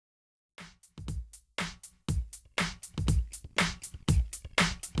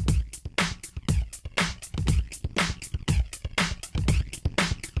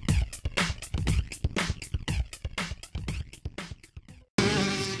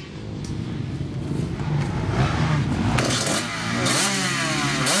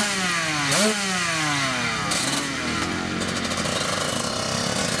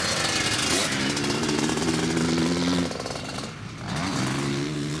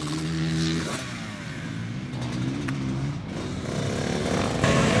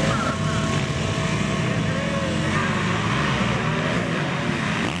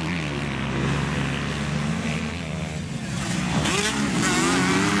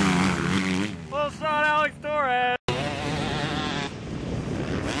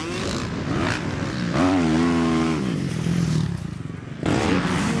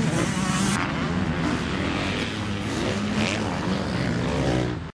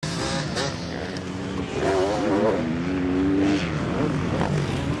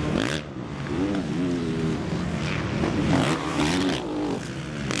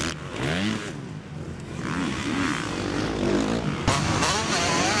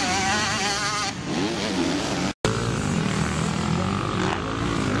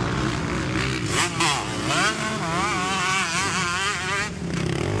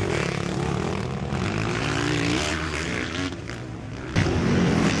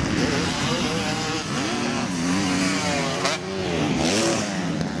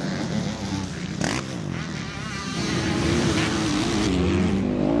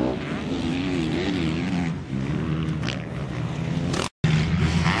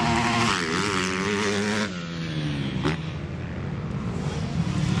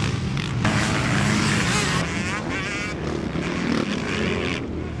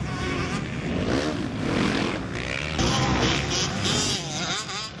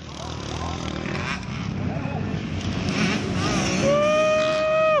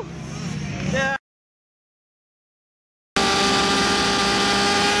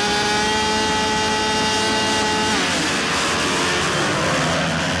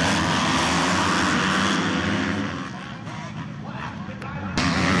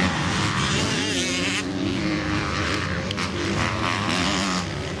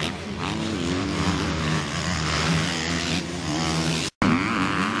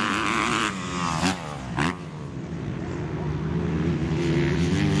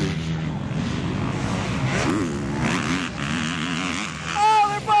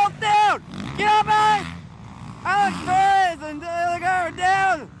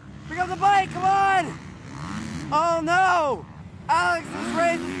comes the bike, come on! Oh no! Alex is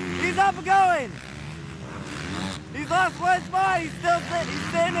racing, he's up and going! He's lost one spot, he's sitting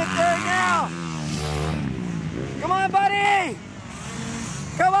in third now! Come on, buddy!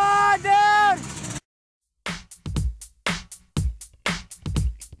 Come on, dude!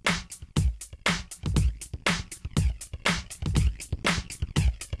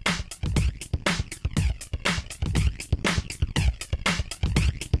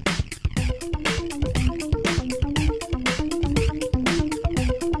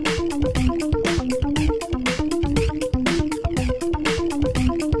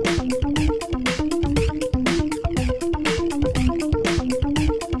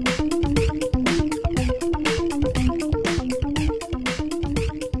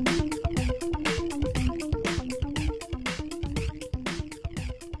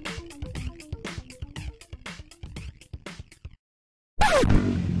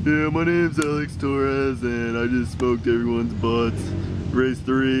 Yeah, my name's Alex Torres, and I just smoked everyone's butts. Race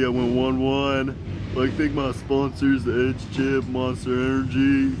 3, I went 1-1. I'd like to thank my sponsors, the Edge Chip, Monster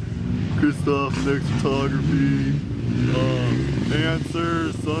Energy, Kristoff, Next Photography,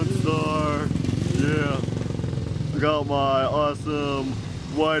 Answer, Sunstar. Yeah, I got my awesome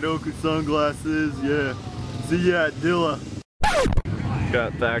white Oakley sunglasses. Yeah, see ya at Dilla.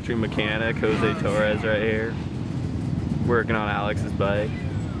 Got factory mechanic Jose Torres right here, working on Alex's bike.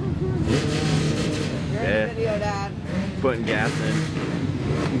 Yeah, Video, Dad. putting gas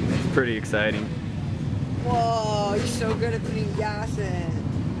in. It's pretty exciting. Whoa, you're so good at putting gas in.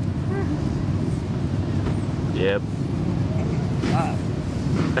 Yep.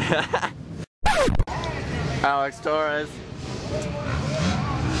 Alex Torres.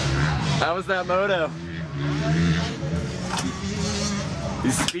 How was that moto?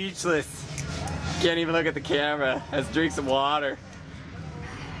 He's speechless. Can't even look at the camera. Let's drink some water.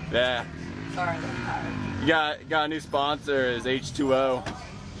 Yeah. Sorry, I'm tired. You got a new sponsor, is H2O.